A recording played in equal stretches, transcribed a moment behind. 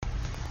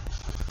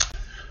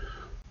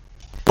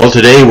Well,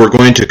 today we're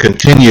going to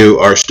continue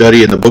our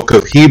study in the book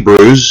of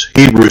Hebrews,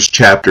 Hebrews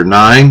chapter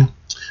 9,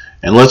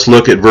 and let's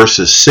look at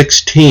verses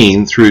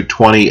 16 through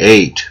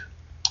 28.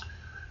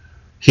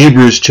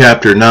 Hebrews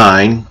chapter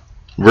 9,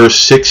 verse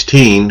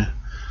 16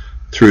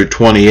 through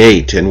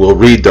 28, and we'll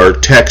read our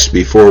text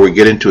before we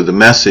get into the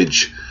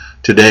message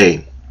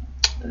today.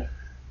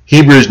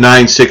 Hebrews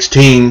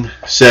 9:16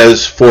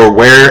 says, "For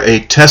where a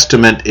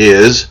testament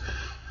is,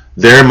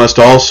 there must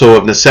also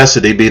of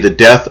necessity be the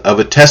death of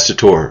a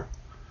testator.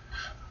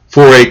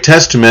 For a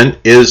testament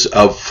is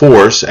of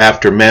force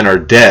after men are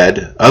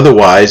dead,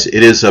 otherwise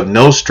it is of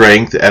no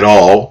strength at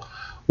all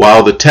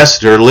while the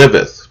testator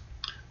liveth.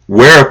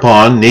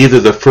 Whereupon neither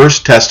the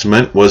first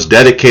testament was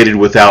dedicated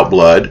without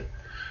blood,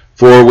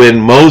 for when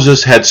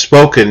Moses had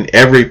spoken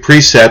every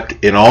precept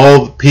in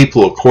all the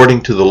people according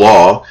to the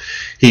law,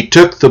 he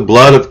took the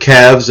blood of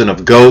calves and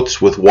of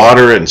goats with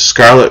water and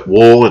scarlet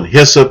wool and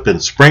hyssop,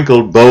 and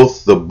sprinkled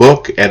both the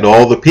book and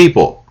all the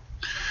people,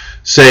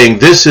 saying,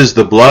 This is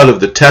the blood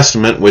of the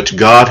testament which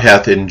God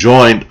hath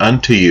enjoined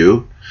unto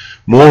you.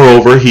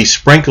 Moreover, he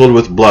sprinkled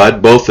with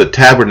blood both the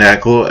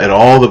tabernacle and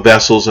all the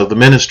vessels of the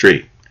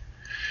ministry.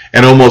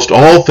 And almost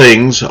all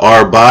things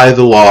are by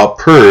the law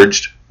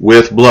purged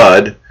with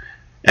blood,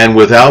 and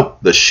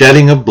without the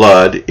shedding of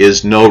blood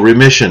is no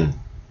remission.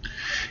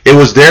 It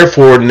was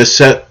therefore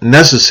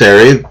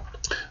necessary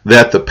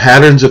that the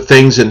patterns of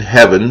things in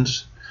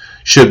heavens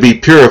should be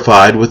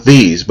purified with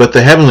these, but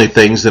the heavenly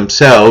things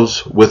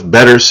themselves with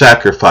better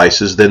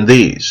sacrifices than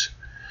these.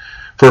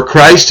 For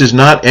Christ is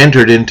not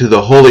entered into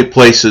the holy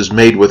places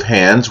made with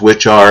hands,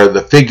 which are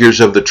the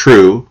figures of the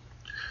true,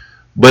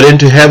 but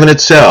into heaven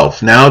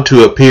itself, now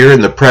to appear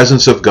in the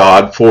presence of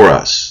God for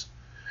us.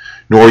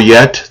 Nor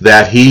yet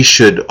that he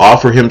should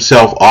offer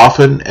himself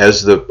often,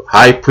 as the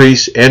high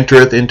priest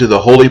entereth into the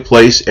holy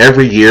place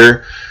every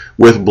year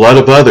with blood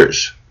of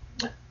others.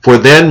 For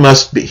then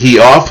must he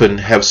often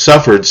have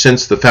suffered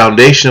since the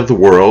foundation of the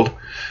world,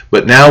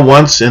 but now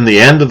once in the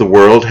end of the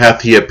world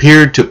hath he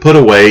appeared to put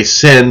away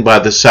sin by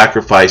the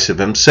sacrifice of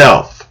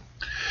himself.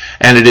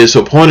 And it is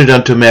appointed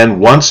unto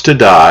men once to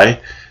die,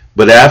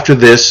 but after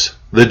this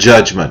the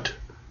judgment.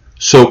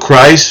 So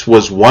Christ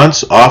was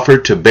once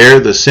offered to bear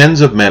the sins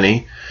of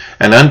many,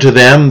 and unto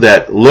them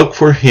that look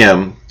for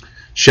him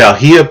shall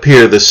he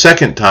appear the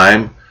second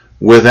time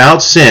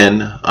without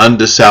sin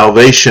unto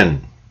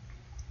salvation."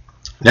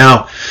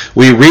 Now,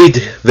 we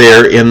read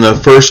there in the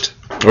first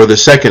or the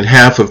second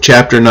half of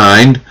chapter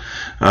 9,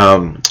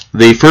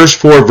 the first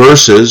 4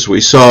 verses,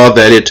 we saw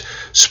that it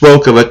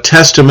spoke of a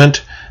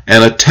testament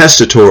and a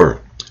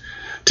testator.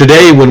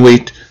 Today, when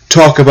we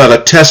talk about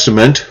a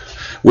testament,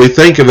 we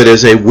think of it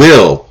as a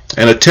will,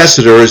 and a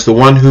testator is the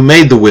one who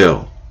made the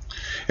will.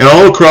 And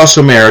all across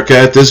America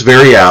at this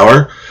very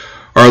hour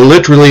are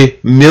literally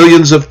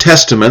millions of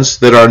testaments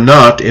that are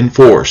not in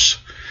force.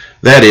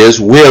 That is,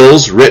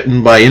 wills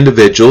written by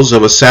individuals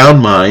of a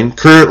sound mind,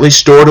 currently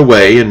stored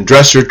away in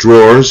dresser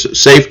drawers,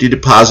 safety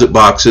deposit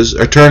boxes,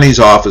 attorneys'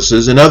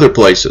 offices, and other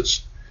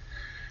places.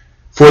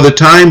 For the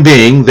time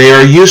being, they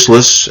are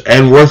useless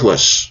and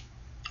worthless.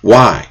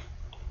 Why?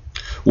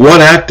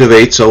 What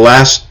activates a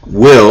last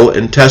will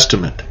and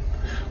testament?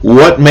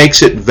 What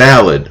makes it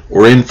valid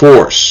or in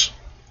force?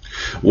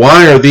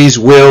 Why are these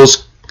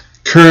wills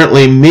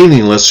currently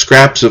meaningless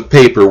scraps of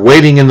paper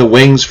waiting in the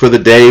wings for the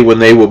day when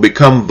they will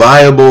become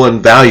viable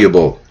and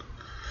valuable?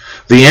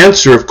 The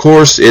answer, of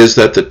course, is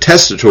that the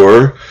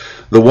testator,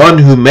 the one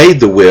who made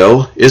the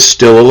will, is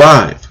still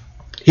alive.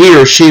 He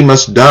or she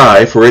must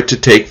die for it to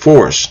take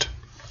force.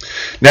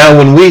 Now,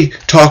 when we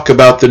talk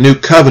about the New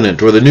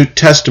Covenant or the New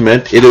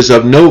Testament, it is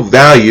of no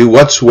value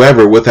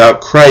whatsoever without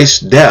Christ's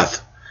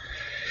death.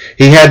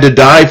 He had to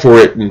die for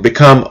it and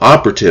become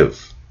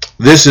operative.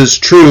 This is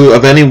true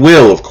of any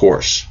will, of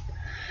course.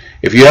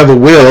 If you have a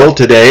will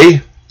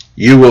today,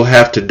 you will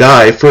have to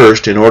die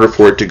first in order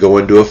for it to go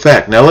into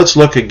effect. Now let's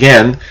look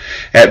again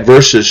at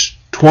verses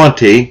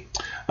 20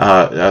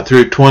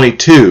 through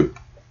 22.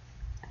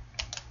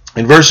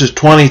 In verses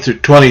 20 through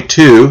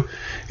 22,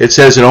 it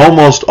says, "In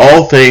almost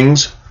all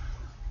things,"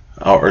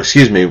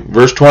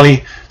 verse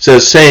 20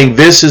 says, "saying,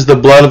 This is the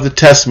blood of the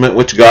testament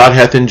which God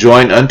hath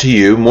enjoined unto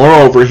you.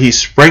 Moreover, he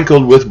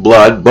sprinkled with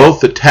blood both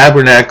the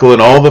tabernacle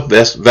and all the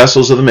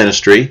vessels of the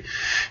ministry.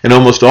 And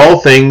almost all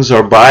things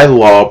are by the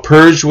law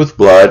purged with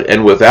blood,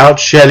 and without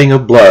shedding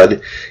of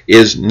blood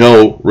is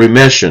no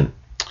remission."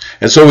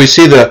 And so we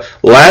see the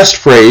last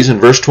phrase in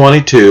verse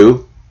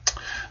 22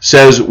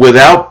 says,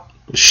 "Without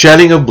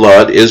shedding of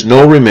blood is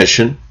no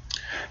remission."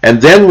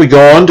 And then we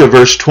go on to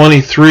verse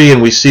 23,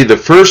 and we see the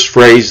first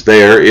phrase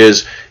there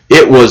is,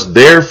 "It was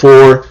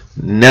therefore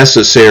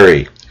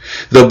necessary."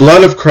 The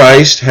blood of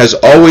Christ has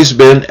always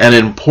been an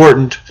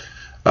important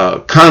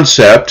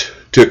concept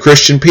to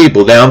Christian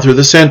people down through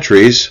the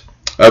centuries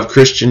of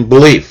Christian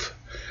belief.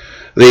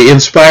 The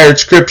inspired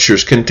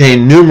scriptures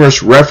contain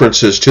numerous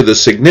references to the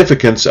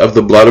significance of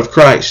the blood of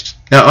Christ.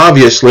 Now,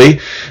 obviously,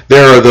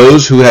 there are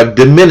those who have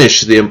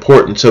diminished the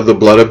importance of the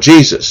blood of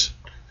Jesus.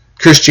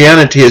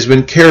 Christianity has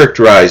been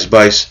characterized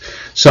by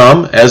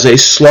some as a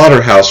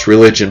slaughterhouse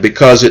religion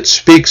because it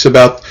speaks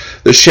about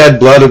the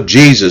shed blood of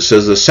Jesus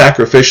as the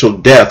sacrificial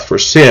death for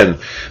sin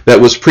that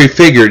was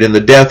prefigured in the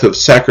death of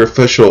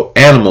sacrificial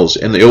animals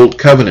in the Old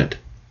Covenant.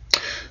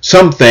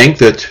 Some think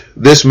that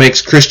this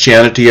makes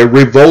Christianity a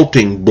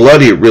revolting,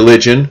 bloody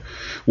religion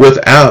with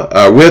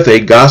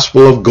a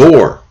gospel of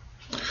gore.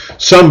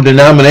 Some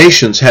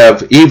denominations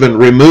have even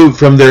removed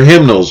from their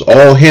hymnals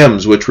all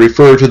hymns which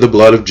refer to the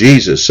blood of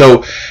Jesus,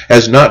 so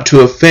as not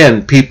to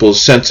offend people's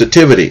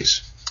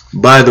sensitivities.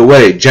 By the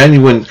way,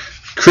 genuine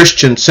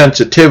Christian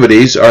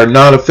sensitivities are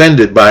not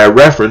offended by a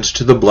reference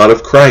to the blood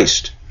of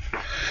Christ.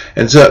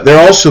 And so there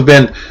have also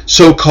been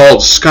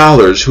so-called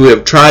scholars who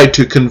have tried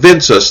to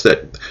convince us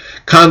that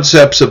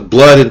concepts of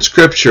blood in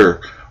Scripture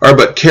are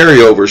but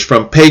carryovers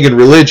from pagan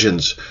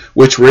religions,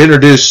 which were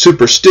introduced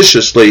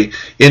superstitiously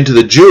into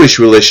the Jewish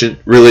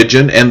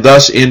religion and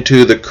thus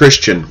into the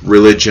Christian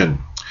religion.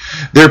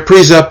 Their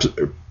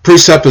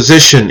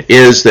presupposition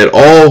is that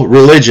all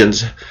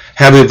religions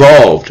have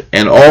evolved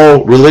and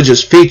all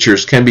religious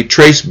features can be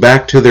traced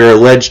back to their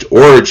alleged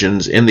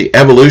origins in the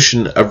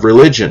evolution of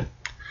religion.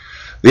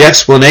 The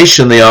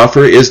explanation they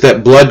offer is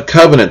that blood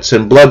covenants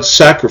and blood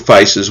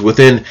sacrifices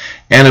within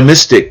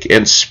animistic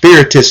and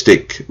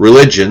spiritistic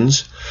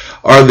religions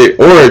are the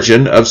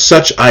origin of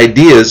such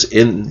ideas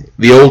in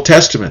the Old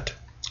Testament,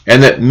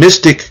 and that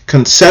mystic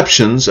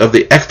conceptions of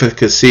the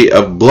efficacy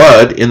of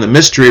blood in the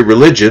mystery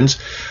religions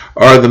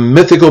are the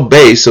mythical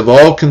base of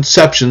all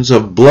conceptions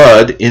of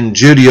blood in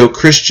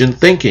Judeo-Christian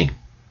thinking.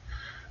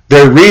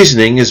 Their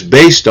reasoning is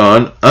based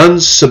on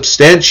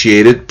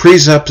unsubstantiated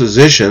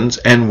presuppositions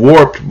and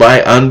warped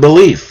by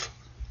unbelief.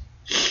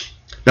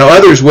 Now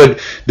others would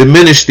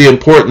diminish the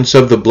importance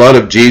of the blood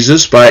of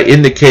Jesus by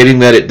indicating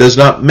that it does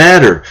not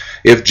matter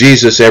if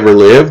Jesus ever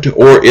lived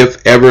or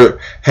if ever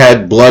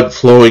had blood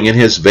flowing in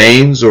his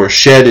veins or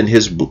shed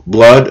his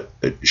blood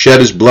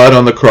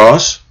on the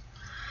cross.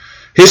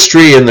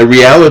 History and the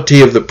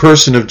reality of the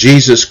person of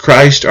Jesus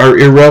Christ are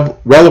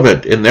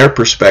irrelevant in their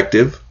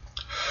perspective.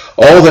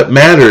 All that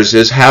matters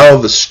is how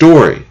the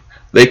story,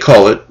 they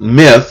call it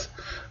myth,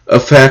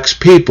 affects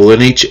people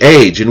in each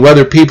age, and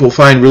whether people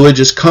find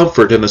religious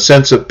comfort and a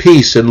sense of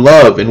peace and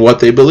love in what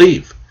they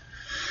believe.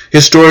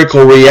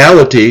 Historical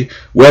reality,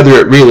 whether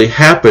it really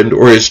happened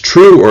or is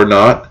true or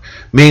not,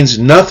 means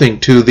nothing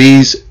to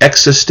these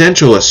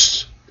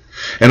existentialists,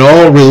 and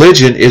all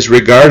religion is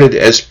regarded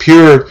as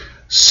pure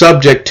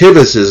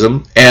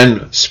subjectivism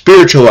and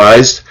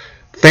spiritualized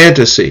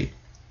fantasy.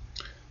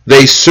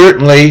 They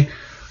certainly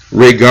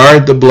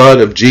regard the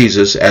blood of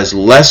Jesus as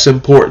less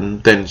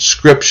important than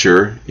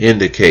Scripture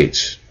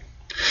indicates.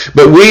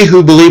 But we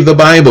who believe the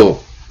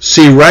Bible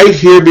see right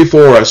here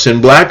before us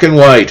in black and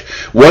white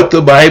what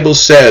the Bible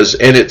says,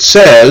 and it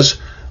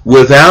says,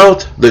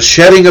 without the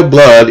shedding of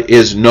blood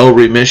is no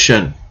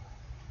remission.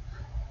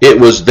 It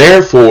was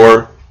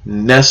therefore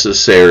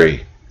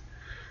necessary.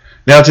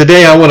 Now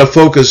today I want to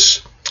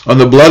focus on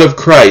the blood of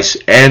Christ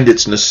and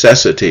its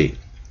necessity.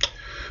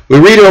 We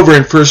read over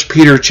in 1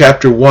 Peter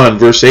chapter 1,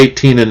 verse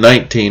 18 and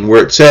 19,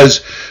 where it says,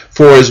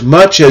 For as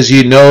much as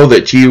ye know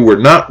that ye were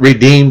not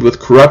redeemed with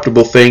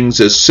corruptible things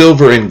as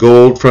silver and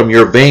gold from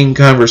your vain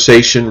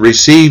conversation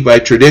received by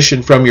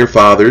tradition from your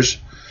fathers,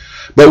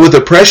 but with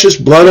the precious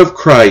blood of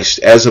Christ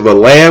as of a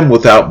lamb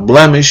without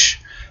blemish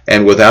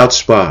and without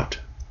spot.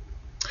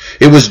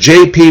 It was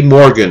J.P.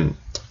 Morgan,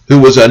 who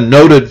was a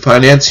noted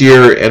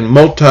financier and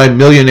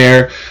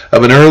multi-millionaire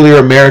of an earlier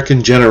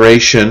American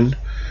generation,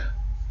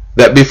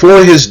 that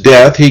before his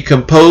death he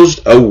composed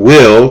a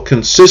will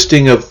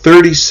consisting of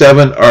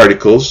 37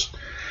 articles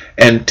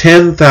and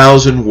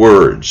 10,000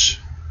 words.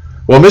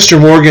 While Mr.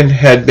 Morgan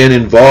had been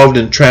involved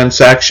in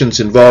transactions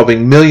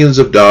involving millions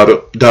of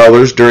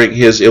dollars during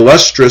his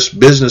illustrious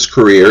business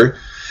career,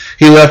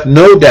 he left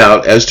no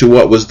doubt as to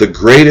what was the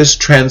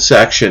greatest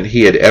transaction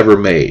he had ever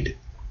made.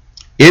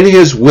 In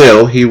his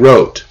will he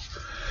wrote,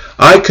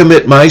 I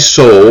commit my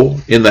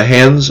soul in the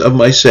hands of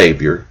my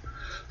Savior,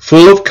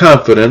 full of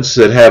confidence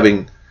that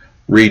having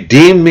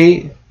redeemed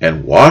me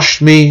and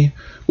washed me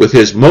with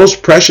his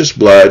most precious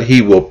blood,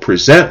 he will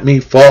present me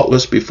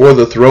faultless before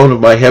the throne of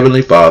my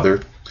heavenly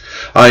Father.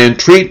 I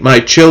entreat my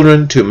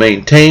children to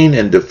maintain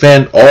and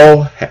defend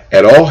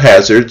at all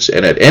hazards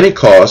and at any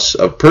cost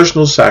of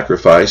personal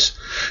sacrifice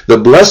the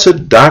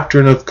blessed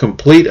doctrine of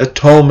complete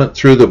atonement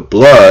through the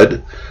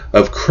blood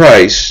of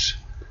Christ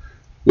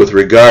with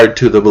regard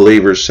to the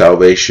believer's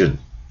salvation.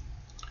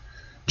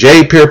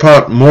 J.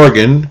 Pierpont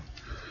Morgan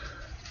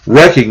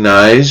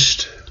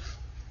recognized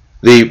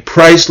the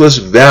priceless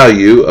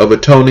value of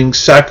atoning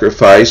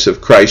sacrifice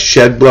of Christ's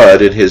shed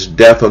blood in his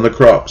death on the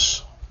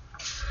cross.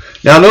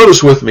 Now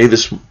notice with me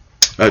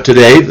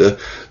today,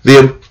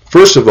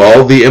 first of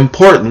all, the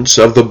importance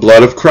of the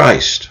blood of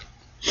Christ.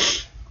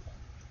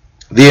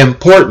 The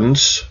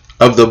importance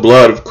of the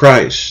blood of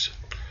Christ.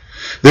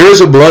 There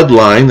is a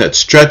bloodline that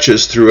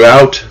stretches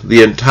throughout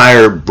the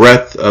entire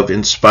breadth of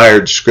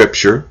inspired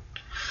Scripture,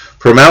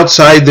 from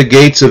outside the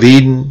gates of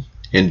Eden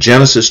in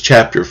Genesis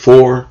chapter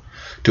 4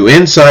 to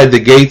inside the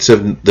gates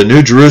of the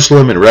New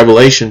Jerusalem in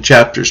Revelation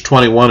chapters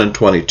 21 and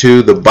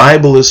 22, the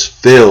Bible is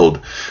filled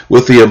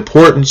with the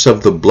importance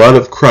of the blood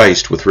of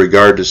Christ with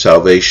regard to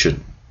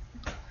salvation.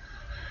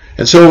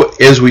 And so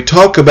as we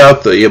talk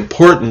about the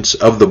importance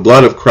of the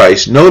blood of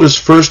Christ, notice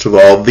first of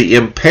all the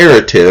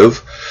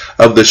imperative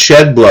of the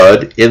shed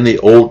blood in the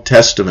Old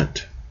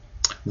Testament.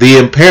 The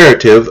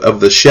imperative of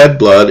the shed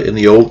blood in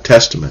the Old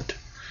Testament.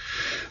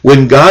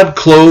 When God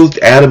clothed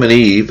Adam and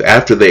Eve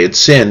after they had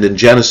sinned in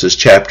Genesis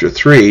chapter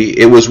 3,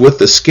 it was with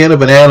the skin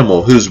of an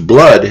animal whose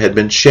blood had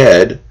been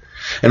shed.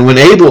 And when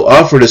Abel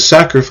offered a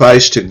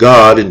sacrifice to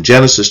God in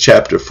Genesis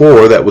chapter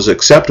 4 that was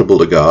acceptable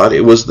to God,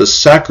 it was the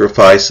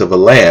sacrifice of a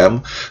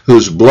lamb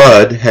whose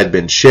blood had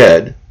been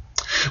shed.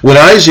 When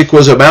Isaac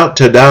was about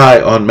to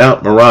die on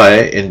Mount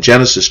Moriah in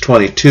Genesis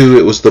 22,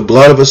 it was the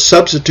blood of a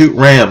substitute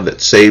ram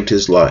that saved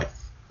his life.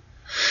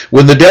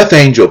 When the death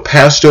angel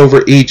passed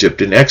over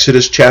Egypt in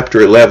Exodus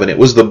chapter 11, it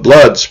was the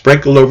blood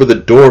sprinkled over the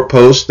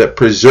doorpost that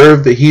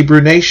preserved the Hebrew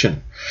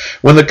nation.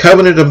 When the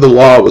covenant of the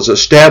law was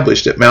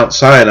established at Mount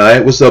Sinai,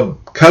 it was the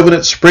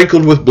covenant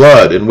sprinkled with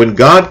blood. And when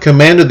God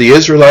commanded the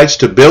Israelites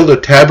to build a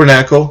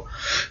tabernacle,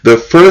 the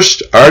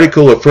first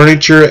article of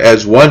furniture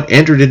as one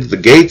entered into the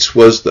gates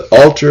was the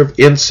altar of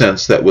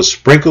incense that was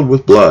sprinkled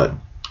with blood.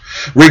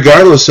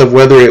 Regardless of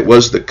whether it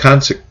was the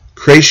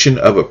consecration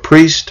of a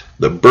priest,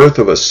 the birth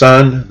of a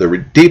son,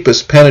 the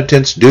deepest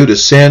penitence due to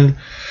sin,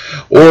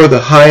 or the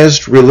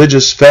highest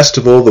religious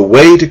festival, the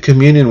way to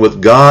communion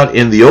with God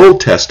in the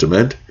Old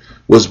Testament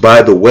was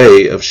by the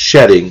way of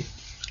shedding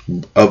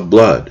of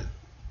blood.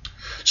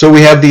 So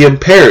we have the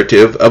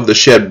imperative of the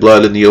shed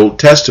blood in the Old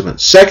Testament.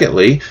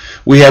 Secondly,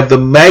 we have the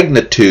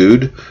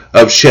magnitude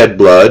of shed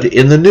blood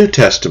in the New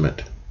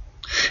Testament.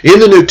 In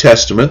the New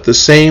Testament, the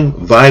same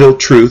vital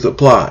truth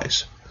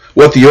applies.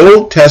 What the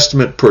Old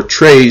Testament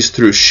portrays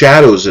through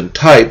shadows and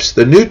types,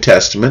 the New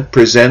Testament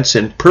presents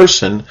in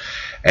person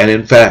and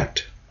in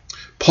fact.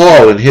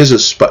 Paul, in his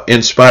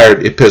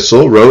inspired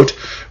epistle, wrote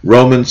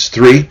Romans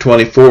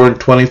 3:24 and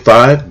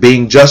 25,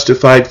 being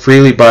justified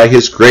freely by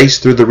his grace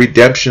through the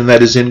redemption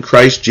that is in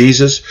Christ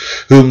Jesus,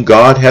 whom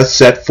God hath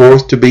set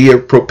forth to be a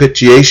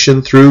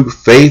propitiation through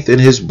faith in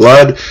his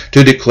blood,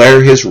 to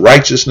declare his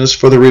righteousness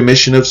for the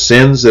remission of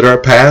sins that are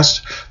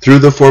past through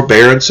the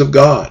forbearance of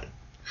God.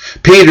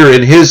 Peter,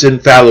 in his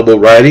infallible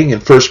writing in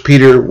 1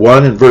 Peter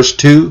 1 and verse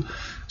 2,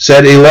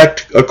 said,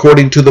 elect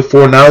according to the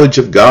foreknowledge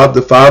of God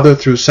the Father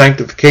through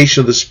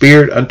sanctification of the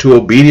Spirit unto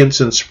obedience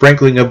and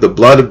sprinkling of the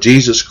blood of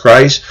Jesus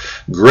Christ,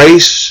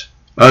 grace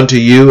unto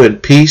you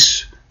and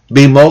peace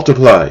be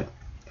multiplied.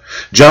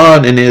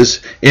 John, in his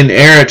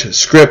inerrant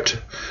script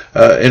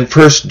in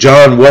 1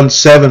 John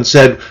 1:7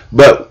 said,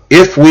 but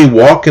if we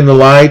walk in the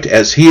light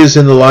as he is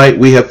in the light,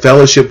 we have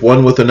fellowship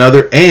one with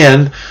another,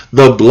 and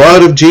the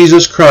blood of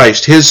Jesus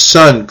Christ, his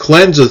Son,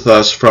 cleanseth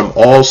us from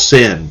all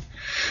sin.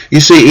 You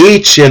see,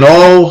 each and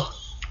all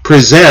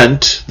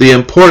present the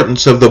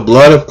importance of the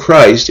blood of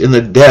Christ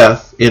in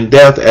death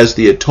as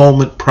the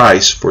atonement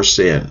price for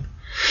sin.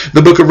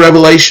 The book of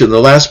Revelation, the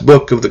last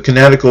book of the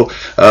canonical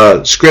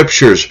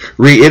scriptures,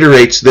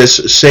 reiterates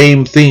this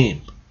same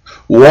theme.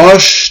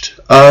 Washed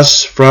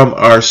us from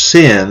our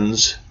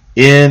sins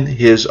in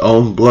his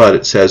own blood,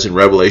 it says in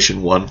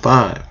Revelation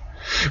 1:5.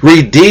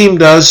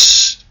 Redeemed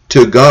us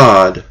to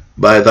God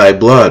by thy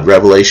blood,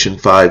 Revelation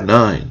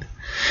 5:9.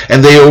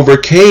 And they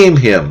overcame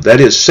him, that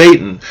is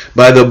Satan,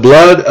 by the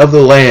blood of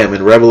the Lamb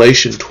in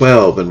Revelation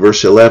 12 and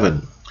verse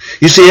 11.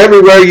 You see,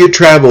 everywhere you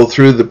travel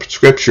through the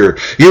scripture,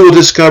 you will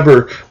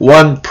discover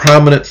one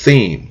prominent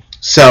theme: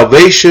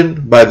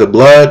 salvation by the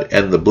blood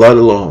and the blood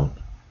alone.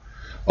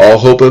 All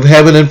hope of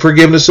heaven and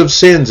forgiveness of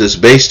sins is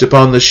based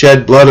upon the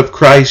shed blood of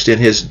Christ in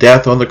his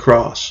death on the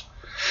cross.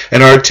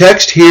 And our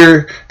text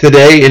here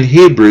today in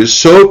Hebrews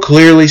so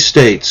clearly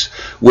states,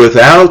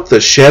 without the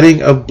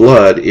shedding of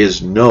blood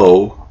is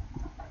no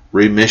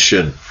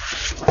remission.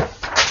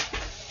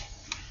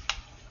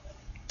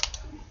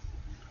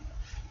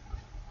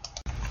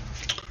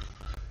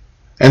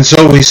 And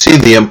so we see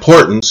the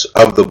importance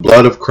of the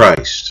blood of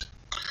Christ.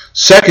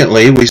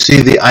 Secondly, we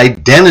see the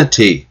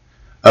identity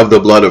of the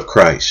blood of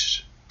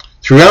Christ.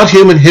 Throughout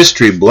human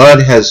history,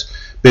 blood has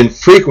been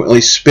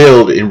frequently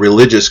spilled in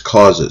religious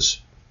causes.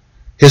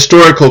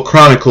 Historical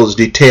chronicles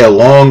detail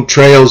long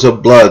trails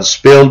of blood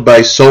spilled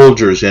by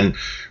soldiers in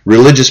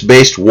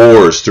religious-based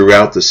wars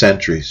throughout the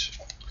centuries.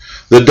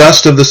 The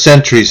dust of the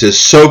centuries is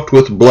soaked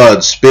with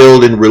blood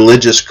spilled in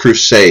religious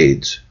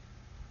crusades.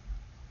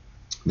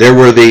 There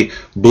were the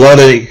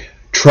bloody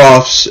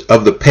troughs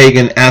of the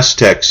pagan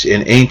Aztecs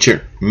in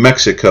ancient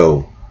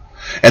Mexico,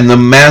 and the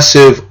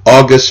massive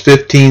August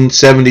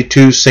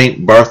 1572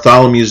 St.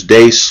 Bartholomew's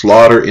Day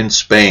slaughter in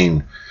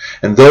Spain.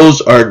 And those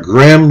are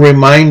grim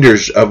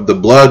reminders of the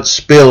blood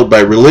spilled by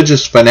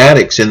religious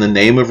fanatics in the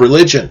name of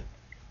religion.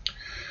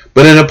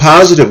 But in a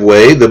positive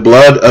way, the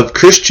blood of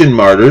Christian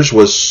martyrs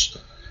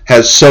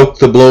has soaked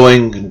the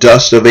blowing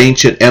dust of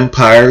ancient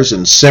empires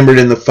and simmered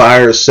in the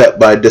fire set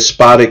by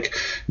despotic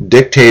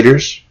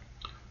dictators.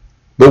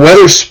 But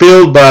whether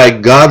spilled by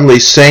godly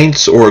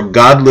saints or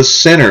godless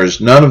sinners,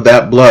 none of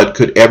that blood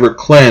could ever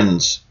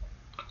cleanse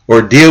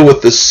or deal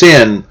with the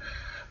sin,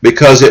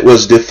 because it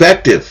was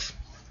defective.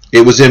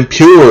 It was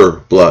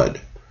impure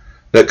blood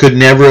that could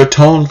never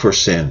atone for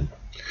sin.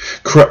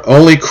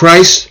 Only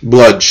Christ's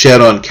blood shed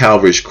on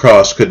Calvary's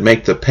cross could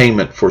make the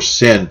payment for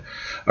sin,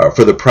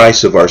 for the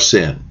price of our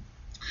sin.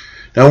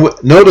 Now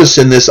notice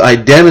in this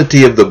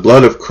identity of the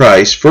blood of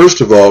Christ,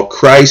 first of all,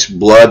 Christ's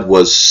blood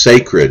was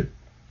sacred.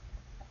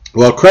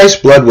 While Christ's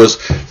blood was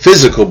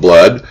physical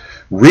blood,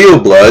 real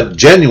blood,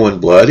 genuine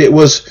blood, it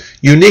was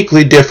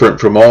uniquely different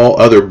from all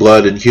other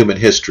blood in human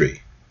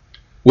history.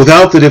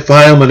 Without the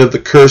defilement of the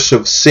curse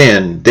of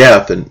sin,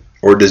 death,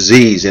 or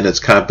disease in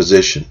its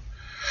composition.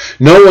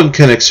 No one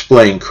can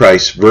explain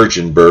Christ's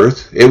virgin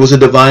birth. It was a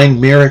divine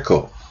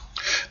miracle.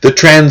 The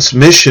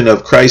transmission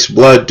of Christ's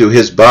blood to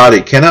his body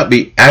cannot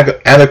be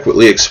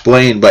adequately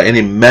explained by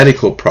any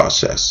medical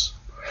process.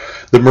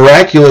 The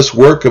miraculous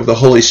work of the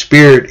Holy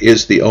Spirit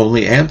is the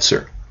only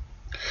answer.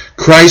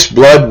 Christ's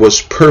blood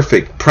was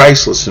perfect,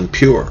 priceless, and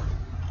pure.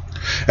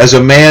 As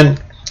a man,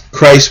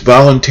 Christ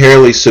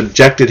voluntarily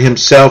subjected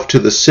himself to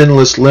the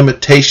sinless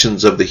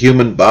limitations of the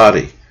human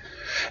body.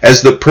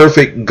 As the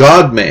perfect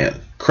God-man,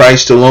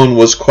 Christ alone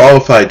was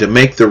qualified to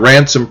make the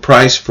ransom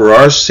price for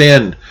our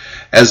sin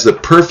as the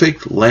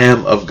perfect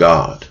Lamb of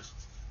God.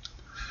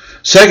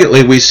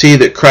 Secondly, we see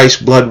that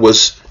Christ's blood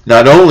was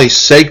not only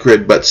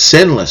sacred but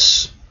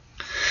sinless.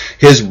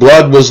 His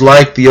blood was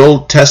like the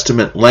Old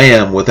Testament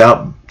lamb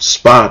without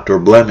spot or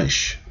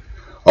blemish.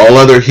 All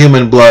other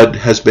human blood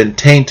has been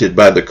tainted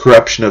by the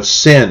corruption of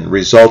sin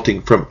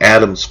resulting from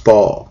Adam's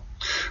fall.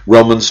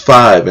 Romans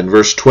 5 and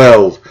verse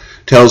 12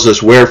 tells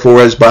us,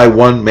 "Wherefore as by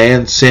one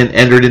man sin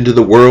entered into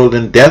the world,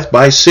 and death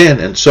by sin,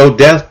 and so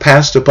death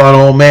passed upon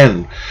all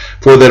men,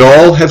 for that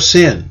all have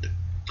sinned."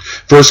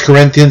 1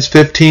 Corinthians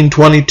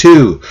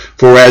 15:22,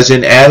 "For as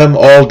in Adam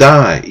all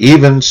die,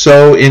 even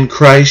so in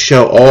Christ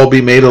shall all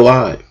be made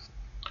alive."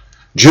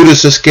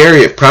 Judas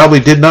Iscariot probably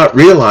did not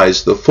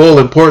realize the full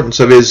importance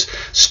of his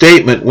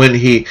statement when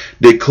he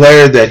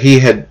declared that he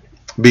had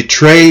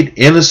betrayed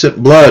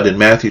innocent blood in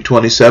Matthew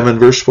 27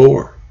 verse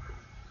 4.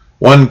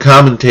 One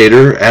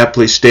commentator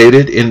aptly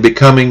stated, "In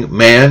becoming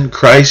man,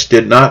 Christ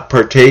did not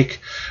partake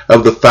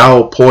of the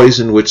foul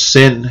poison which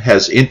sin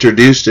has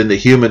introduced in the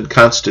human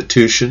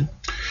constitution.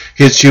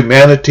 His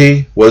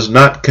humanity was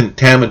not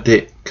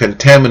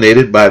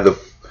contaminated by the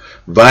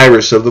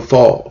virus of the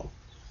fall."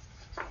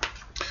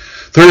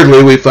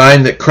 Thirdly, we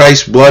find that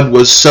Christ's blood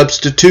was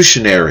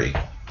substitutionary.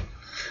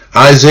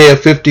 Isaiah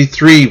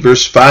 53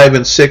 verse 5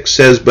 and 6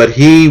 says, "But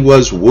he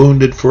was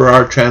wounded for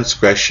our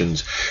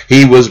transgressions,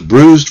 he was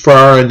bruised for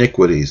our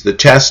iniquities. The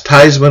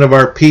chastisement of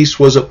our peace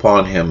was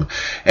upon him,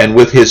 and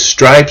with his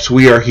stripes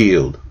we are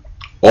healed.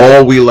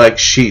 All we like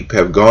sheep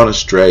have gone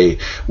astray.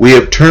 We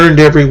have turned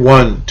every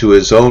one to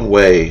his own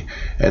way,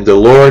 and the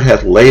Lord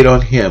hath laid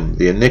on him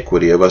the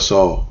iniquity of us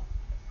all."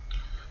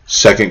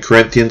 2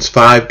 Corinthians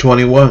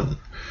 5:21,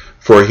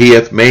 "For he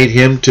hath made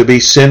him to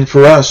be sin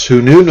for us,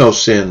 who knew no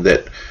sin,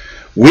 that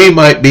we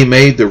might be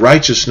made the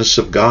righteousness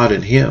of God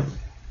in him."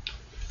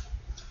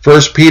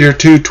 1 Peter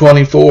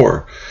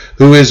 2:24,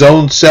 "Who his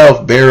own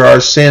self bare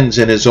our sins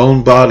in his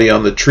own body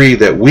on the tree,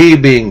 that we,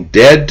 being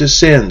dead to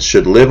sins,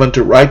 should live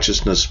unto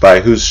righteousness,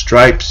 by whose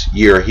stripes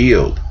ye are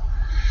healed."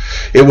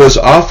 It was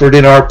offered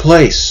in our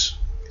place,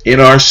 in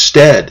our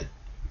stead.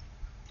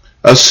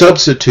 A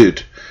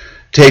substitute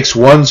takes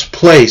one's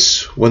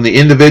place when the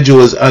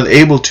individual is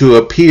unable to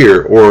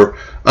appear or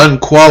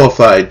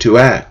unqualified to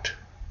act.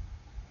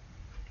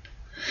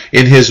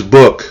 In his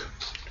book,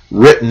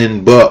 Written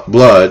in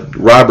Blood,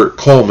 Robert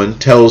Coleman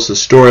tells the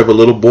story of a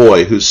little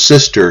boy whose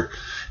sister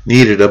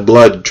needed a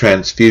blood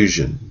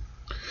transfusion.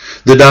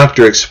 The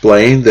doctor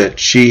explained that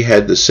she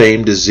had the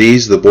same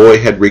disease the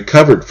boy had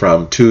recovered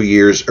from 2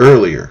 years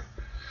earlier.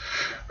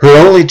 Her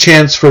only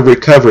chance for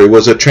recovery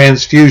was a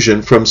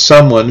transfusion from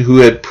someone who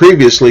had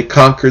previously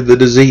conquered the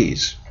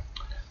disease.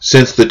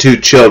 Since the two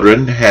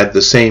children had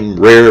the same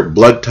rare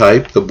blood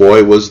type, the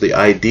boy was the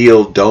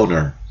ideal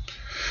donor.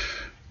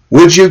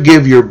 "Would you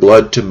give your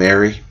blood to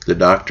Mary?" the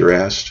doctor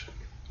asked.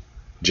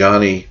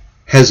 Johnny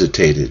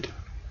hesitated.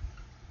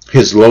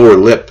 His lower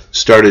lip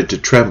started to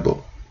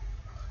tremble.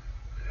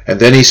 And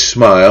then he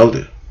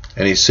smiled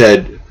and he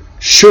said,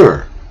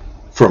 "Sure,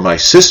 for my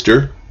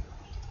sister."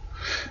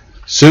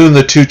 Soon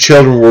the two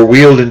children were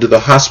wheeled into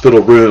the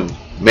hospital room.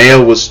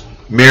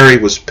 Mary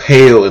was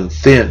pale and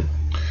thin.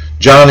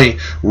 Johnny,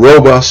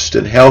 robust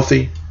and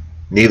healthy.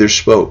 Neither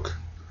spoke.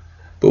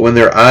 But when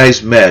their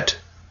eyes met,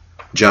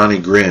 Johnny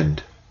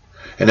grinned.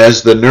 And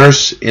as the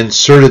nurse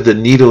inserted the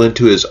needle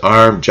into his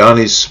arm,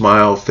 Johnny's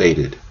smile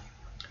faded.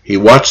 He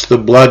watched the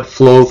blood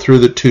flow through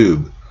the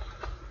tube.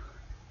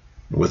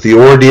 With the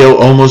ordeal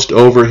almost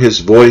over, his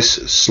voice,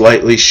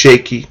 slightly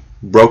shaky,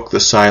 broke the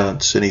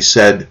silence, and he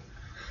said,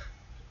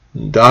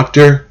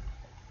 "Doctor,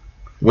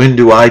 when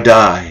do I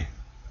die?"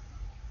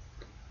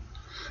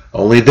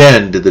 Only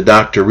then did the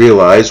doctor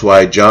realize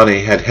why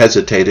Johnny had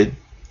hesitated,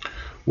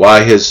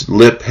 why his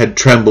lip had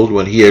trembled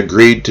when he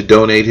agreed to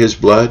donate his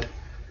blood.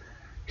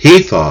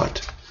 He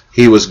thought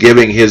he was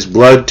giving his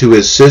blood to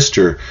his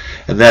sister,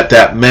 and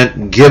that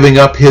meant giving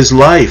up his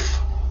life.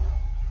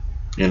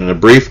 And in a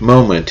brief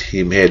moment, he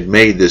had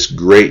made this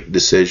great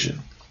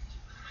decision.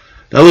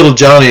 Now, little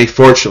Johnny,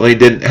 fortunately,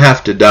 didn't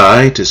have to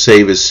die to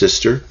save his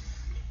sister.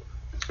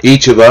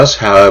 Each of us,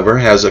 however,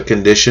 has a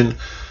condition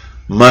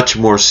much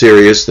more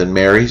serious than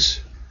Mary's,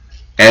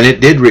 and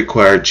it did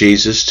require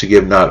Jesus to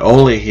give not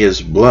only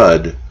his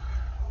blood,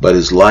 but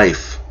his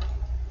life.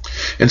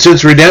 And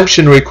since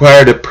redemption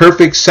required a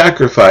perfect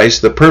sacrifice,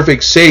 the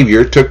perfect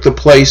Savior took the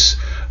place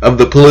of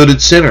the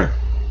polluted sinner.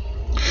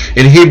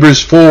 In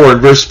Hebrews 4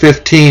 and verse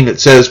 15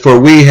 it says, "For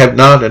we have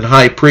not an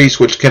high priest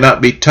which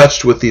cannot be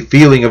touched with the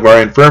feeling of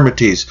our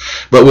infirmities,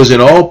 but was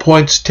in all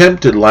points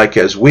tempted like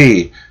as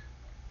we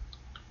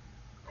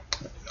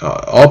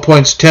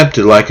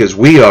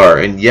are,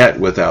 and yet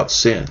without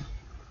sin."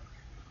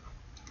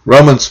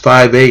 Romans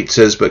 5:8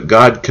 says, "But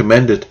God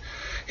commendeth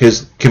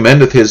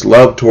his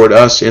love toward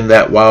us, in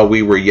that while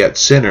we were yet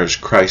sinners,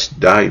 Christ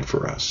died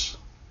for us."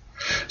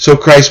 So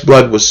Christ's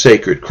blood was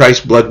sacred.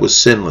 Christ's blood was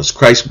sinless.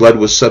 Christ's blood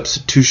was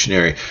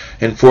substitutionary.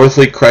 And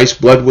fourthly, Christ's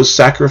blood was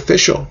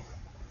sacrificial.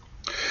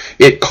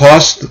 It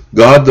cost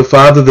God the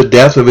Father the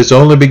death of his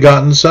only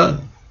begotten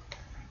Son.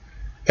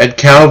 At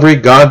Calvary,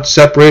 God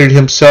separated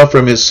himself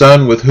from his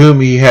Son, with whom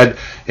he had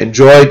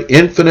enjoyed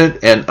infinite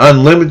and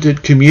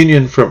unlimited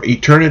communion from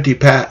eternity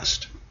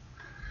past.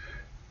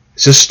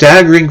 It's a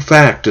staggering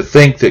fact to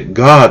think that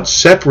God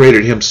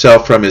separated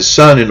himself from his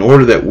Son in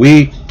order that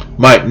we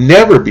might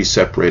never be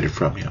separated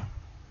from him.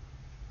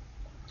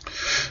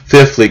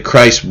 Fifthly,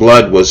 Christ's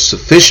blood was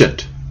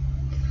sufficient.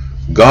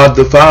 God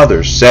the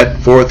Father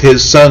set forth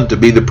his Son to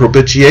be the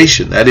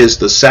propitiation, that is,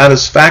 the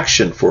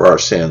satisfaction for our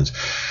sins.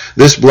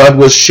 This blood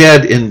was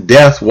shed in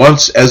death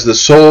once as the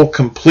sole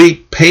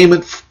complete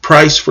payment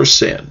price for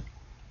sin.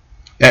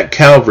 At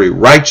Calvary,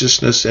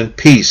 righteousness and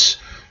peace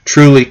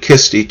truly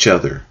kissed each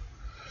other.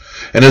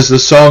 And as the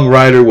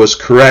songwriter was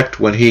correct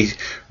when he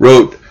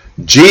wrote,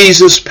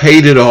 "Jesus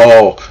paid it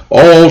all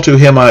to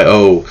him I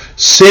owe.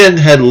 Sin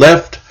had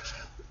left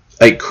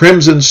a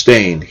crimson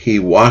stain, he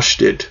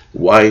washed it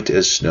white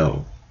as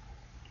snow."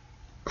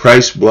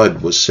 Christ's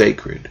blood was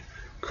sacred.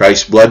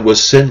 Christ's blood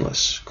was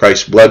sinless.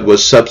 Christ's blood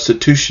was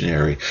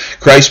substitutionary.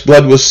 Christ's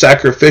blood was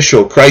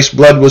sacrificial. Christ's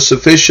blood was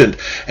sufficient.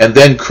 And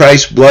then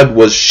Christ's blood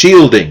was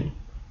shielding.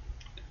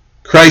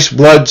 Christ's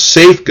blood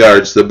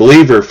safeguards the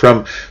believer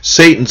from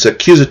Satan's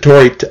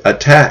accusatory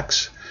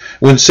attacks.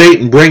 When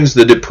Satan brings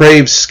the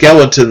depraved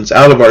skeletons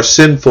out of our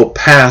sinful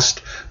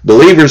past,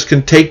 believers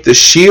can take the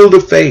shield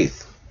of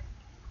faith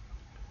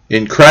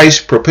in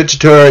Christ's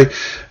propitiatory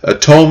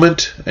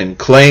atonement and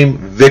claim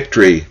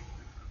victory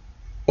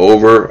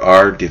over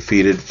our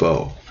defeated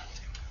foe.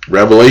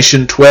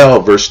 Revelation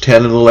 12, verse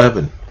 10 and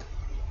 11.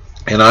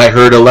 "And I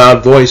heard a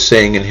loud voice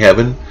saying in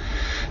heaven,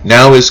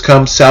 Now is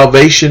come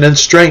salvation and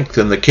strength,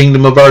 and the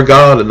kingdom of our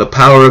God, and the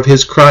power of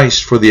his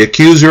Christ. For the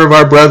accuser of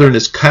our brethren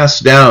is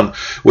cast down,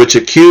 which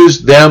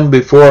accused them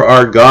before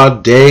our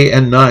God day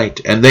and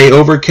night. And they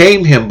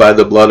overcame him by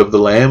the blood of the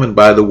Lamb, and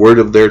by the word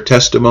of their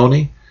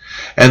testimony.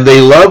 And they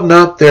loved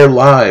not their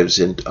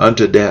lives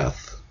unto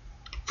death."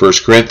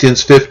 1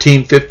 Corinthians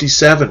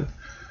 15:57.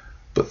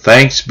 "But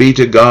thanks be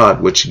to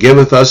God, which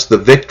giveth us the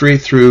victory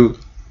through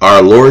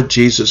our Lord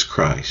Jesus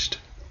Christ."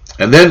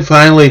 And then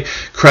finally,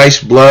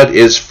 Christ's blood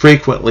is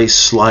frequently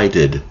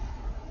slighted.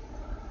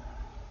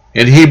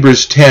 In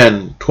Hebrews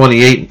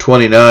 10:28 and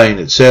 29,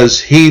 it says,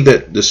 "He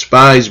that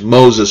despised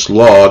Moses'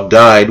 law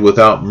died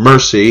without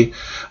mercy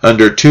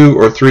under 2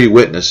 or 3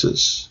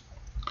 witnesses.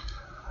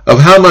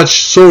 Of how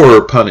much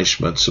sorer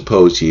punishment,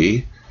 suppose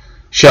ye,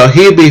 shall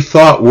he be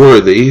thought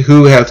worthy,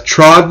 who hath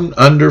trodden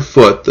under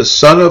foot the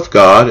Son of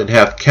God, and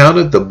hath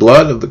counted the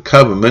blood of the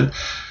covenant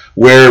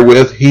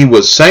wherewith he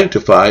was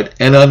sanctified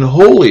an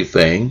unholy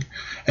thing,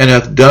 and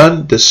hath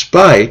done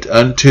despite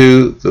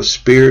unto the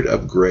Spirit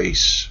of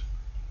grace?"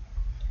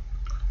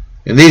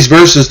 In these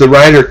verses, the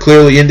writer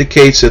clearly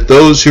indicates that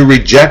those who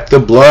reject the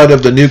blood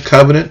of the new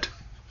covenant,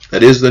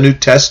 that is the New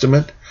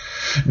Testament,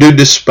 do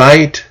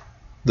despite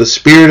the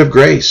Spirit of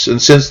grace.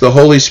 And since the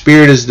Holy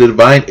Spirit is the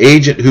divine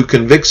agent who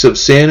convicts of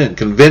sin and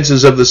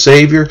convinces of the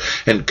Savior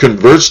and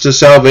converts to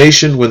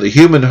salvation, when the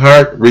human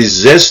heart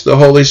resists the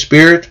Holy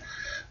Spirit,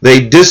 they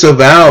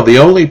disavow the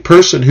only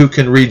person who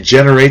can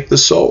regenerate the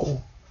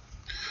soul.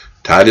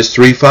 Titus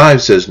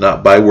 3:5 says,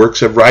 "Not by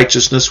works of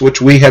righteousness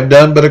which we have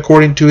done, but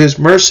according to his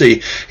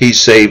mercy he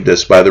saved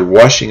us by the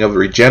washing of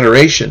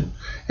regeneration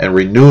and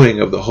renewing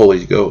of the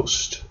Holy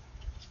Ghost."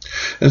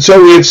 And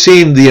so we have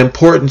seen the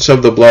importance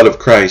of the blood of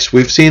Christ.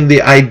 We've seen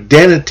the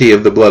identity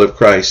of the blood of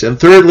Christ. And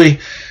thirdly,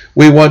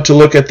 we want to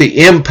look at the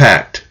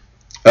impact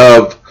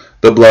of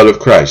the blood of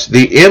Christ.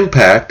 The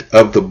impact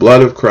of the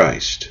blood of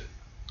Christ.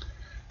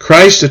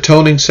 Christ's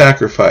atoning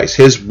sacrifice,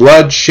 his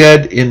blood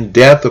shed in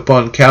death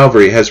upon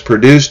Calvary, has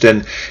produced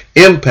an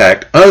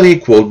impact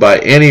unequaled by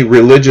any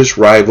religious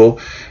rival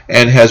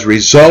and has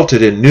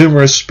resulted in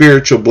numerous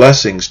spiritual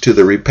blessings to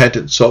the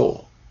repentant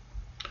soul.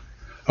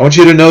 I want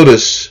you to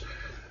notice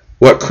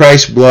what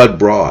Christ's blood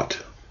brought.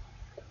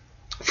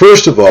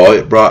 First of all,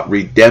 it brought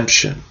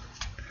redemption.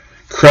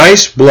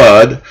 Christ's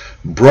blood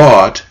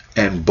brought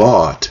and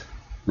bought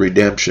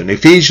redemption.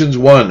 Ephesians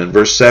 1 and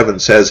verse 7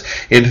 says,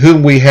 "In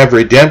whom we have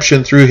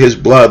redemption through his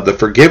blood, the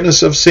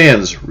forgiveness of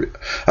sins,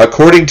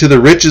 according to the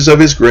riches of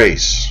his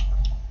grace."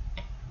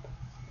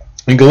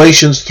 In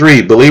Galatians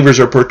 3, believers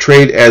are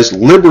portrayed as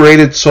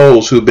liberated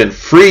souls who have been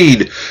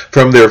freed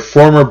from their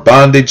former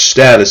bondage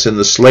status in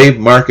the slave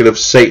market of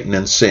Satan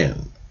and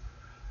sin.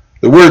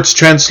 The words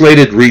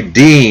translated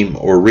redeem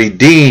or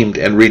redeemed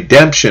and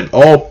redemption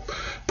all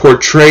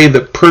portray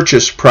the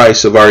purchase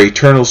price of our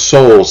eternal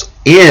souls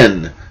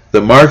in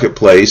the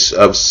marketplace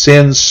of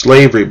sin's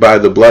slavery by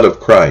the blood of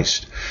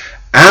Christ,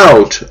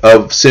 out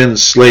of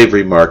sin's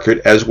slavery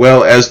market, as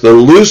well as the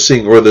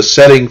loosing or the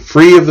setting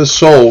free of the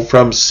soul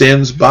from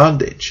sin's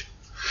bondage.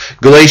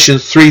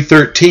 Galatians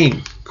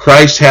 3:13,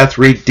 Christ hath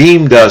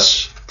redeemed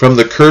us from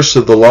the curse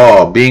of the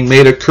law, being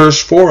made a curse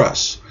for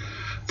us.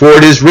 For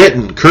it is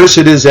written,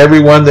 Cursed is every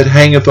one that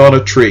hangeth on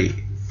a tree.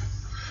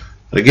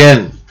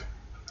 Again,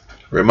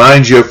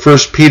 reminds you of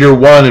 1 Peter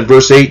 1 and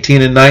verse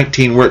 18 and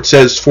 19, where it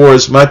says, For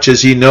as much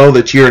as ye know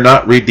that ye are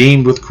not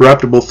redeemed with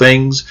corruptible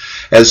things,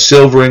 as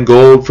silver and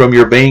gold from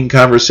your vain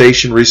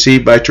conversation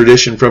received by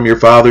tradition from your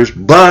fathers,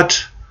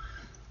 but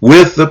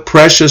with the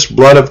precious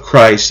blood of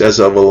Christ, as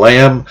of a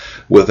lamb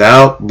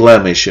without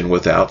blemish and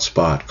without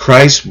spot.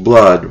 Christ's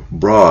blood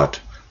brought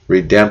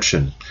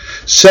redemption.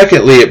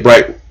 Secondly, it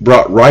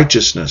brought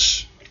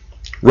righteousness.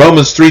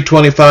 Romans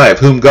 3:25,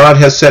 whom God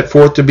has set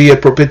forth to be a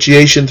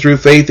propitiation through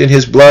faith in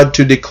his blood,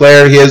 to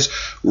declare his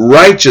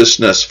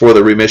righteousness for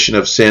the remission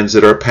of sins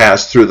that are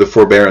passed through the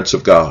forbearance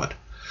of God.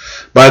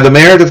 By the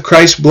merit of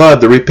Christ's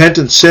blood, the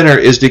repentant sinner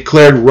is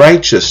declared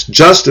righteous,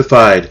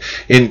 justified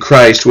in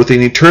Christ, with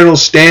an eternal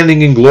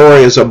standing in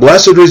glory as a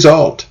blessed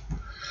result.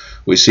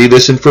 We see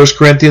this in 1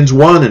 Corinthians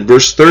 1 and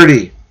verse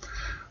 30.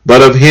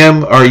 But of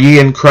him are ye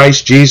in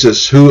Christ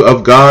Jesus, who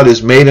of God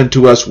is made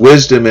unto us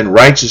wisdom and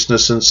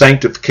righteousness and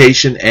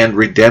sanctification and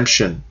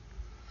redemption.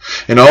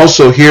 And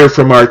also here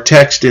from our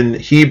text in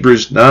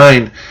Hebrews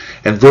 9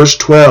 and verse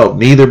 12,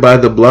 neither by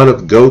the blood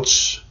of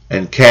goats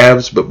and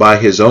calves, but by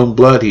his own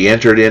blood he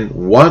entered in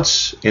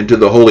once into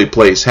the holy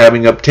place,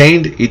 having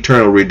obtained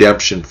eternal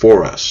redemption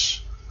for us.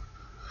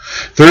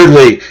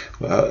 Thirdly,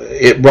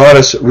 it brought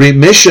us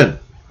remission.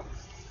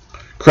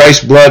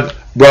 Christ's blood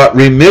brought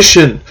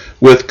remission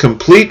with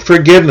complete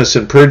forgiveness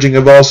and purging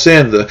of all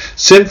sin. The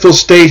sinful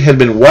state had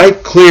been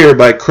wiped clear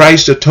by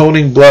Christ's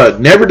atoning blood,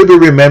 never to be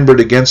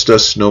remembered against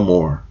us no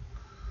more.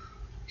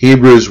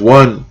 Hebrews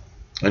 1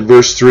 and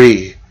verse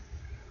 3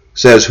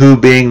 says, Who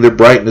being the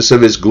brightness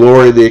of his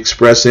glory, the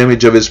express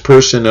image of his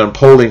person, and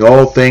upholding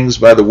all things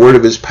by the word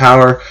of his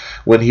power,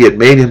 when he had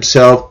made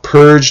himself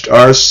purged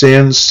our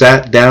sins,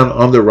 sat down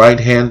on the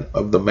right hand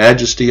of the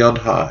majesty on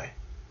high.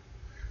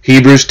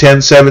 Hebrews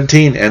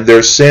 10:17, and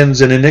their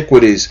sins and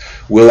iniquities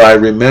will I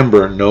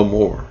remember no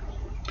more.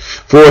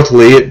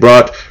 Fourthly, it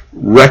brought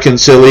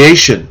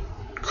reconciliation.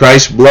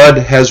 Christ's blood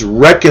has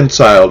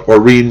reconciled or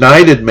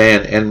reunited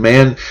man and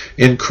man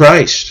in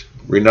Christ,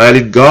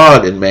 reunited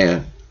God and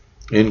man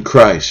in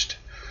Christ.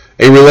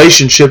 A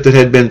relationship that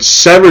had been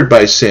severed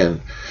by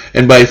sin,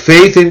 and by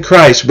faith in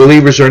Christ,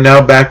 believers are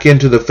now back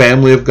into the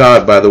family of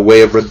God by the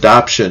way of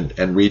adoption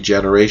and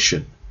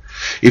regeneration.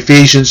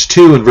 Ephesians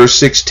 2 and verse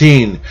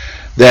 16,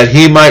 that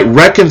he might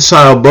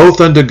reconcile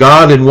both unto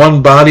God in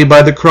one body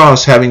by the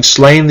cross, having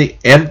slain the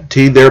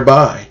enmity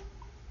thereby.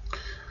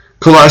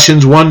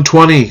 Colossians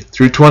 1:20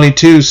 through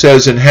 22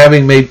 says, And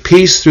having made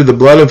peace through the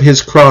blood of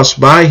his cross,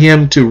 by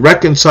him to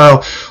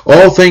reconcile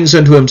all things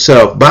unto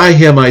himself. By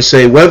him, I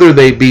say, whether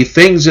they be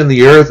things in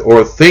the earth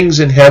or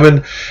things in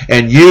heaven,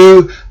 and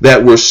you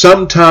that were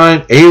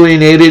sometime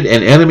alienated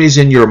and enemies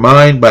in your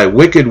mind by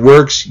wicked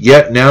works,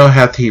 yet now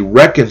hath he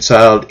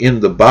reconciled in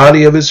the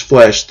body of his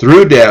flesh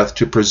through death,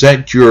 to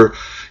present you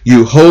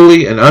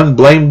holy and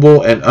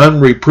unblameable and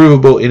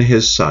unreprovable in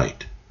his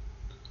sight.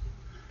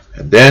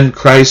 And then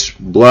Christ's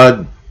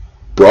blood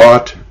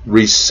brought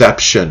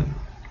reception.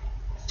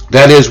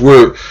 That is,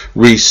 we're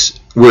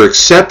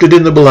accepted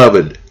in the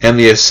beloved, and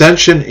the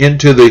ascension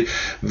into the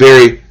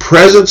very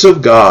presence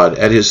of God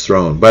at his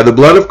throne. By the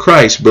blood of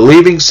Christ,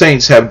 believing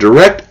saints have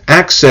direct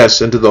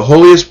access into the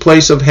holiest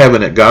place of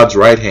heaven at God's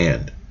right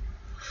hand.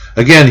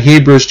 Again,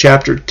 Hebrews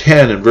chapter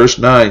 10 and verse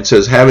 9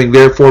 says, Having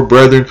therefore,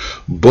 brethren,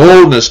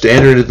 boldness to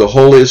enter into the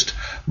holiest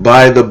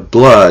by the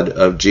blood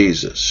of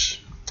Jesus.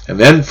 And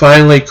then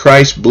finally,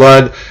 Christ's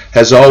blood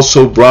has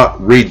also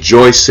brought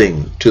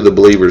rejoicing to the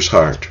believer's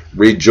heart.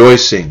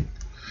 Rejoicing.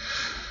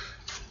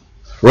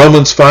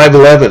 Romans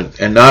 5:11,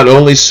 and not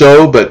only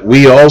so, but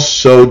we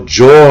also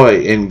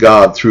joy in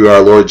God through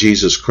our Lord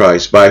Jesus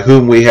Christ, by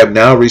whom we have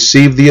now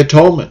received the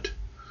atonement.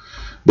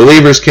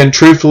 Believers can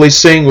truthfully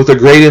sing with a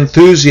great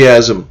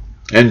enthusiasm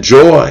and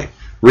joy,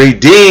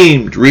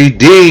 redeemed,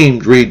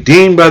 redeemed,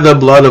 redeemed by the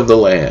blood of the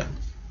Lamb.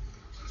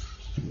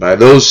 By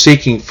those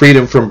seeking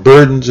freedom from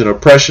burdens and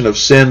oppression of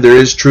sin, there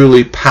is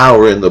truly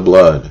power in the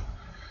blood.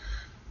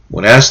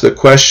 When asked the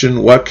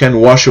question, what can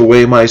wash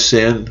away my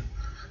sin?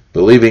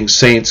 Believing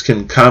saints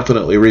can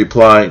confidently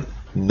reply,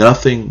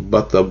 Nothing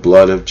but the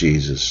blood of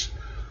Jesus.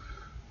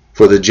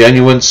 For the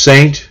genuine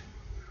saint,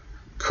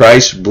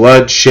 Christ's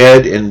blood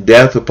shed in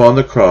death upon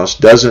the cross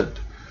doesn't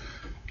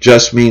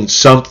just mean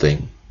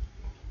something.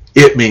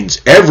 It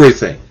means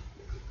everything.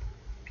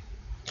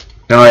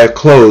 Now I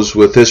close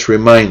with this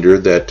reminder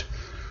that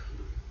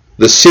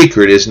the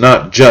secret is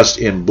not just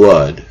in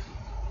blood,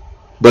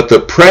 but the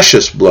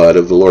precious blood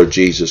of the Lord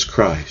Jesus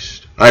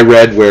Christ. I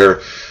read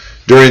where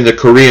during the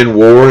Korean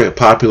War, a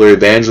popular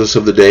evangelist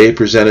of the day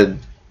presented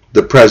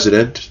the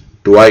President,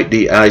 Dwight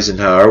D.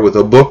 Eisenhower, with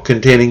a book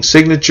containing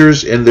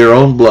signatures in their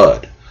own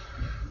blood.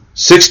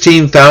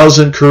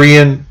 16,000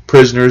 Korean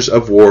prisoners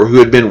of war who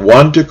had been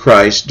won to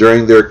Christ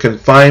during their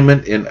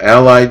confinement in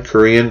Allied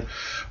Korean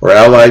or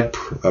Allied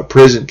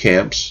prison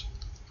camps,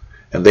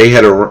 and they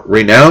had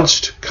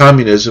renounced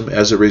communism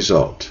as a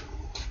result.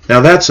 Now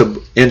that's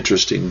an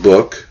interesting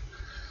book,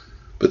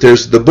 but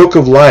there's the book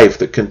of life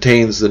that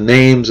contains the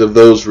names of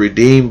those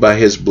redeemed by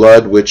his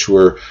blood, which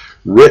were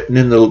written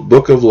in the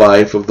book of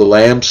life of the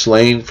Lamb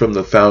slain from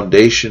the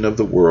foundation of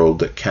the world,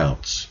 that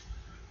counts.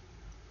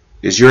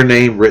 Is your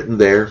name written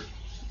there?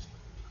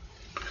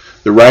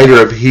 The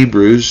writer of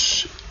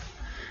Hebrews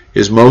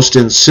is most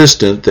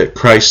insistent that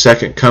Christ's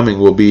second coming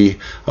will be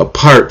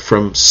apart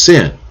from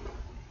sin.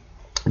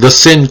 The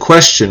sin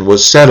question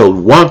was settled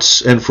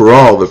once and for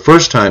all the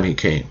first time he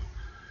came.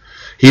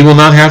 He will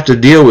not have to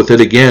deal with it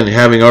again,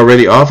 having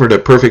already offered a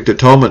perfect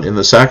atonement in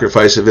the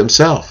sacrifice of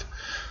himself.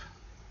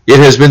 It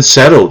has been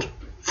settled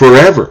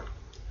forever.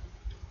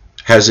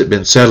 Has it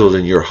been settled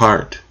in your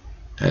heart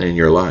and in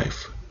your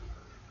life?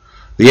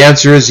 The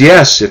answer is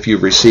yes, if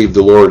you've received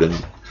the Lord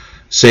and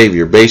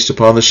Savior based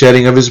upon the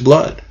shedding of his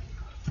blood.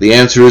 The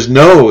answer is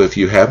no if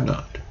you have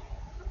not.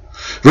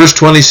 Verse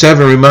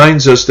 27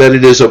 reminds us that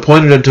it is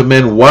appointed unto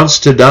men once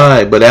to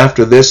die, but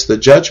after this the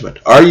judgment.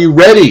 Are you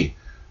ready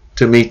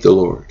to meet the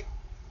Lord?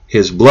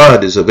 His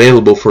blood is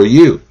available for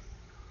you.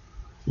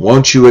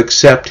 Won't you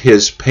accept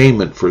his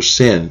payment for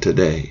sin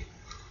today?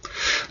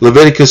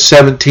 Leviticus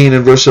 17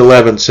 and verse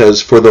 11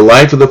 says, For the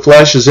life of the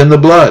flesh is in the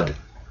blood,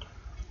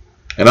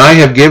 and I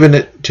have given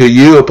it to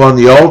you upon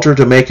the altar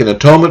to make an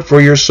atonement for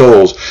your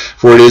souls,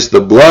 for it is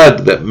the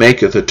blood that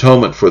maketh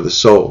atonement for the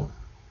soul.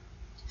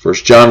 1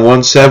 John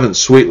 1:7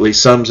 sweetly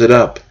sums it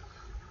up.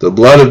 The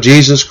blood of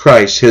Jesus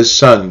Christ, his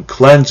Son,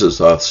 cleanses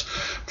us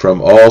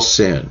from all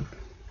sin.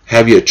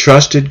 Have you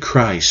trusted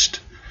Christ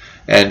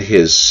and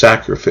his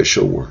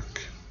sacrificial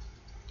work?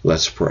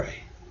 Let's pray.